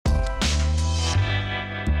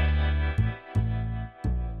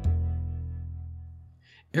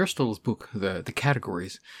Aristotle's book, the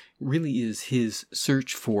Categories, really is his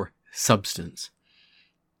search for substance.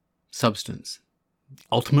 Substance.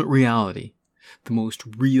 Ultimate reality. The most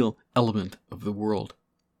real element of the world.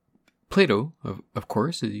 Plato, of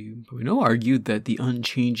course, as you probably know, argued that the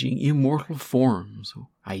unchanging, immortal forms,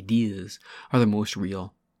 ideas, are the most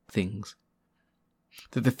real things.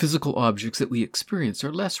 That the physical objects that we experience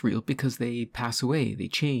are less real because they pass away, they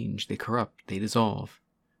change, they corrupt, they dissolve.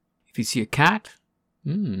 If you see a cat,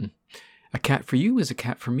 a cat for you is a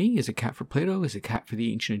cat for me, is a cat for Plato, is a cat for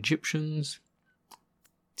the ancient Egyptians.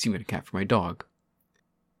 It's even a cat for my dog.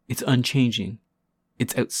 It's unchanging.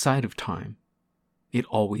 It's outside of time. It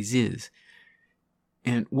always is.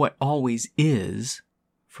 And what always is,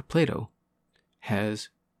 for Plato, has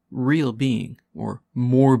real being, or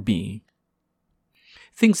more being.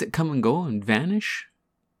 Things that come and go and vanish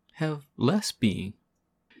have less being.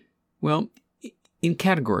 Well, in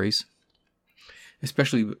Categories,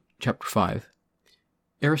 especially chapter 5,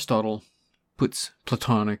 Aristotle puts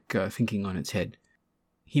Platonic thinking on its head.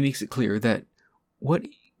 He makes it clear that what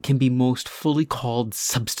can be most fully called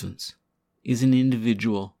substance is an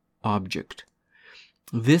individual object.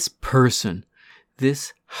 This person,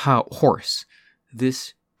 this horse,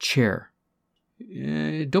 this chair.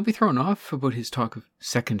 Don't be thrown off about his talk of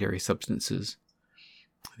secondary substances,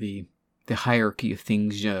 the hierarchy of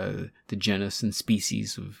things, the genus and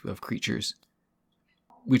species of creatures,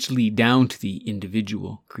 which lead down to the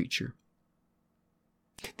individual creature.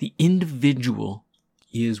 The individual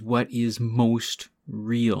is what is most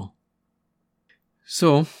real.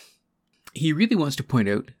 So, he really wants to point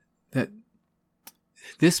out that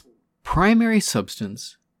this primary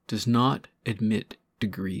substance does not admit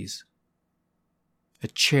degrees. A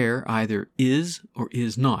chair either is or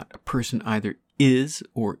is not. A person either is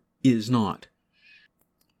or is not.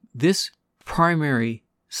 This primary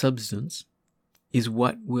substance is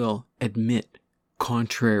what will admit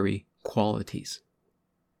contrary qualities.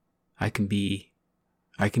 I can be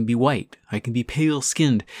white. I can be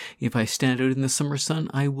pale-skinned. If I stand out in the summer sun,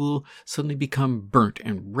 I will suddenly become burnt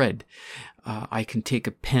and red. I can take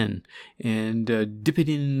a pen and dip it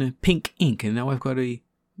in pink ink, and now I've got a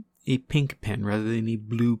pink pen rather than a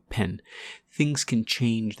blue pen. Things can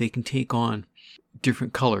change. They can take on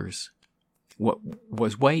different colors. What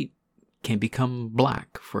was white can become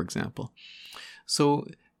black, for example. So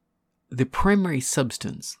the primary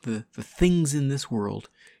substance, the things in this world,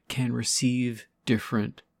 can receive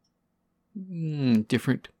different, they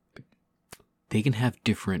can have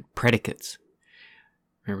different predicates.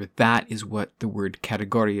 Remember, that is what the word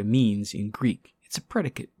kategoria means in Greek. It's a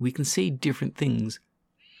predicate. We can say different things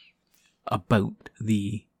about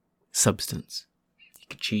the substance. It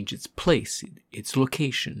can change its place, its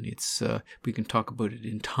location. We can talk about it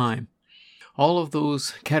in time. All of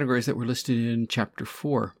those categories that were listed in chapter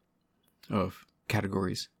 4 of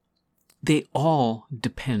Categories, they all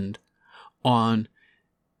depend on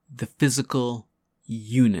the physical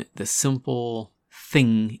unit, the simple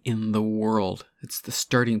thing in the world. It's the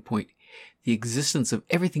starting point. The existence of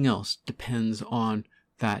everything else depends on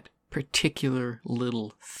that particular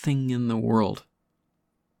little thing in the world.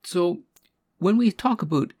 So when we talk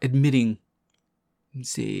about admitting,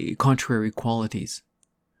 say, contrary qualities,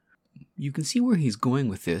 you can see where he's going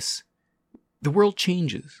with this. The world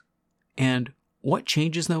changes. And what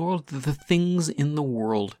changes in the world? The things in the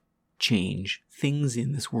world change. Things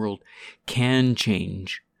in this world can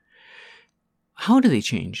change. How do they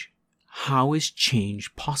change? How is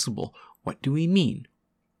change possible? What do we mean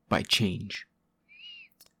by change?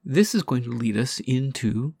 This is going to lead us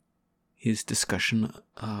into his discussion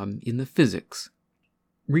in the physics.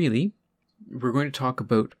 Really, we're going to talk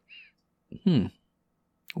about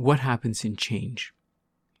what happens in change.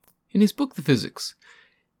 In his book, The Physics,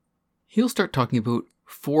 he'll start talking about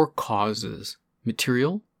 4 causes: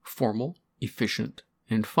 material, formal, efficient,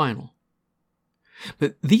 and final.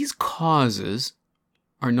 But these causes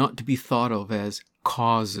are not to be thought of as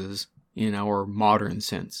causes in our modern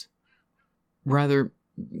sense. Rather,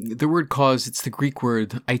 the word cause, it's the Greek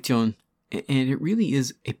word aition, and it really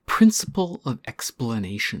is a principle of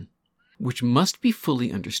explanation, which must be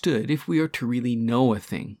fully understood if we are to really know a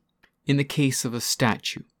thing. In the case of a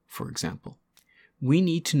statue, for example, we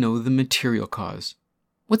need to know the material cause.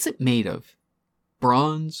 What's it made of?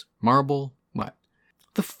 Bronze? Marble? What?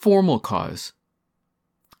 The formal cause.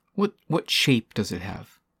 What shape does it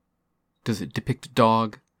have? Does it depict a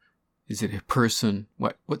dog? Is it a person?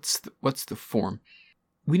 What's the form?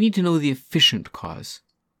 We need to know the efficient cause.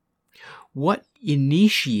 What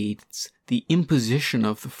initiates the imposition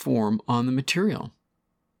of the form on the material?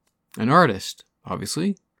 An artist,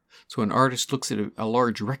 obviously. So an artist looks at a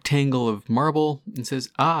large rectangle of marble and says,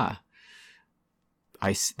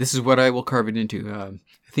 this is what I will carve it into. I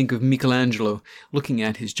think of Michelangelo looking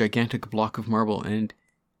at his gigantic block of marble, and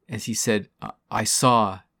as he said, I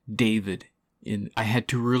saw David. I had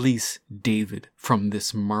to release David from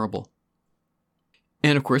this marble.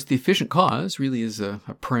 And of course, the efficient cause really is a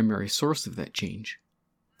primary source of that change.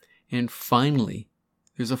 And finally,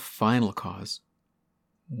 there's a final cause.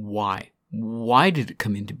 Why? Why did it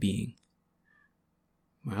come into being?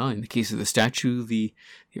 Well, in the case of the statue, the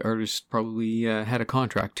artist probably had a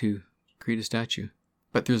contract to create a statue.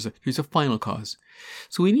 But there's a final cause.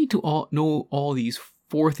 So we need to know all these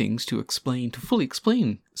four things to fully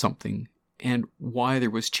explain something and why there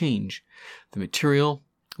was change. The material,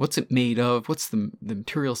 what's it made of? What's the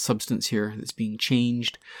material substance here that's being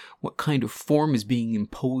changed? What kind of form is being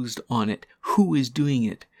imposed on it? Who is doing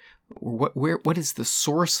it? Or what is the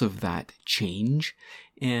source of that change?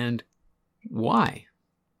 And why?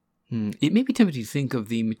 It may be tempting to think of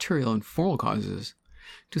the material and formal causes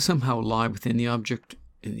to somehow lie within the object,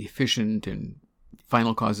 and the efficient and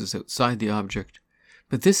final causes outside the object.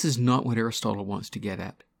 But this is not what Aristotle wants to get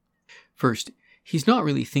at. First, he's not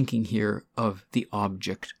really thinking here of the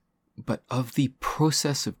object, but of the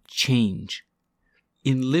process of change.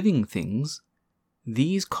 In living things,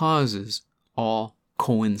 these causes all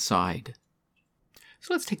coincide.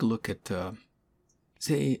 So let's take a look at,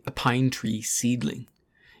 say, a pine tree seedling.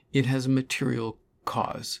 It has a material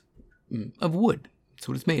cause of wood. That's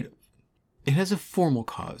what it's made of. It has a formal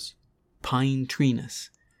cause, pine treeness.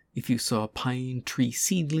 If you saw a pine tree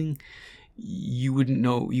seedling, you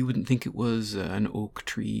wouldn't think it was an oak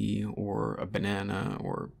tree or a banana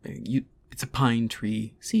it's a pine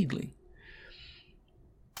tree seedling.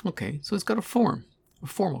 Okay, so it's got a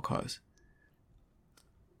formal cause.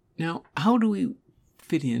 Now, how do we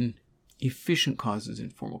fit in efficient causes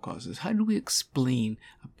and formal causes? How do we explain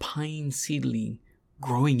a pine seedling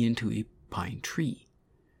growing into a pine tree?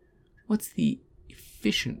 What's the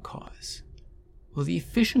efficient cause? Well, the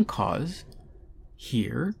efficient cause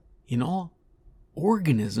here in all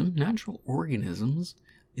natural organisms,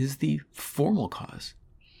 is the formal cause.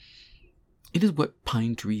 It is what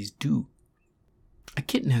pine trees do. A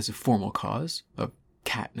kitten has a formal cause of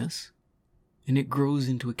catness, and it grows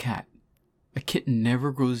into a cat. A kitten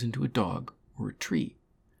never grows into a dog or a tree.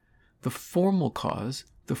 The formal cause,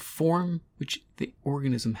 the form which the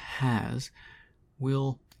organism has,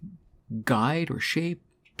 will guide or shape,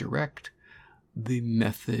 direct the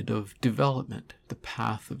method of development, the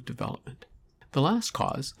path of development. The last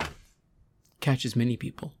cause catches many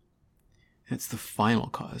people. It's the final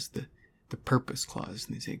cause, the purpose clause.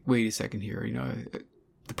 And they say, wait a second here,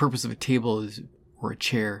 the purpose of a table or a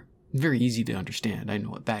chair, very easy to understand. I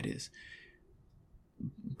know what that is.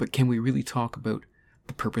 But can we really talk about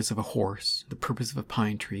the purpose of a horse, the purpose of a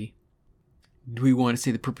pine tree? Do we want to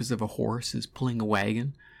say the purpose of a horse is pulling a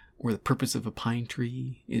wagon, or the purpose of a pine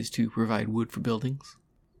tree is to provide wood for buildings?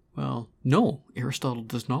 Well, no, Aristotle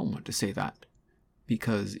does not want to say that,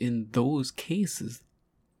 because in those cases,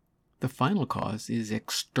 the final cause is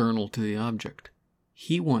external to the object.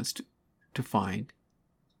 He wants to find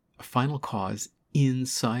a final cause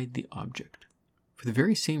inside the object. For the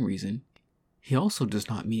very same reason, he also does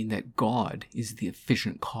not mean that God is the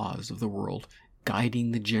efficient cause of the world,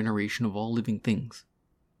 guiding the generation of all living things.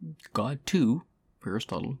 God, too, for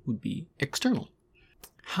Aristotle, would be external.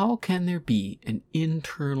 How can there be an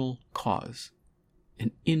internal cause,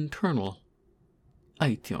 an internal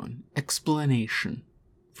aition, explanation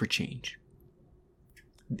for change?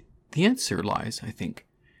 The answer lies, I think,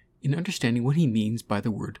 in understanding what he means by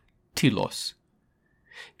the word telos.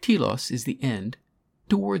 Telos is the end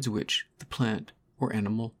towards which the plant or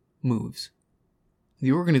animal moves.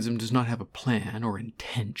 The organism does not have a plan or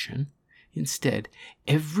intention. Instead,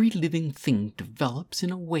 every living thing develops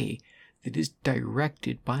in a way that is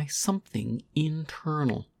directed by something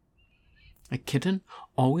internal. A kitten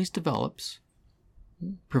always develops,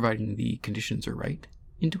 providing the conditions are right,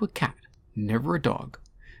 into a cat, never a dog.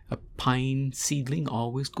 A pine seedling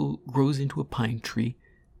always grows into a pine tree,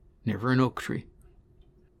 never an oak tree.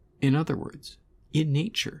 In other words, in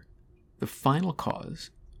nature, the final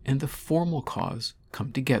cause and the formal cause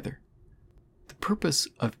come together. The purpose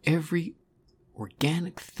of every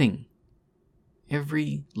organic thing,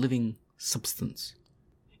 every living substance,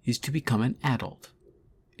 is to become an adult.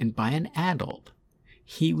 And by an adult,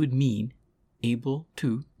 he would mean able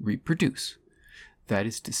to reproduce. That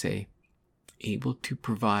is to say, able to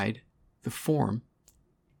provide the form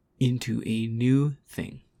into a new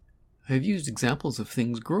thing. I've used examples of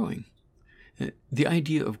things growing. The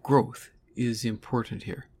idea of growth is important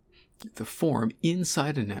here. The form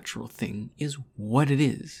inside a natural thing is what it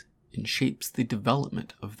is and shapes the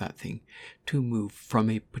development of that thing to move from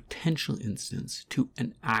a potential instance to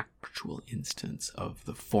an actual instance of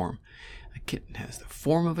the form. A kitten has the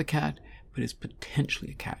form of a cat, but is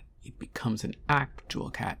potentially a cat. It becomes an actual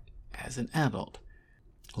cat as an adult.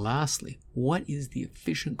 Lastly, what is the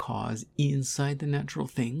efficient cause inside the natural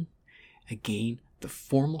thing? Again, the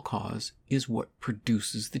formal cause is what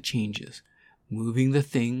produces the changes, moving the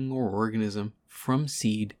thing or organism from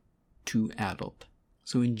seed to adult.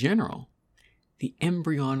 So in general, the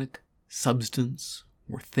embryonic substance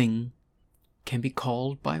or thing can be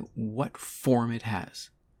called by what form it has.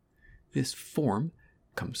 This form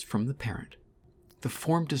comes from the parent. The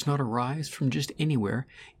form does not arise from just anywhere.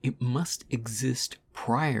 It must exist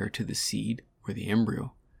prior to the seed or the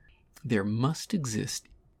embryo. There must exist,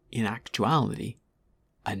 in actuality,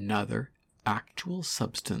 another actual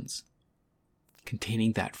substance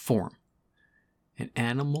containing that form. An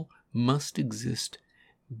animal must exist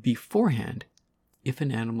beforehand if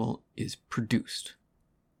an animal is produced.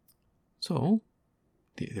 So,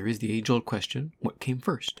 there is the age-old question, what came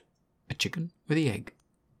first, a chicken or the egg?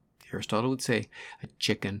 Aristotle would say a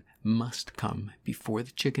chicken must come before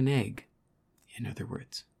the chicken egg, in other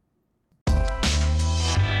words.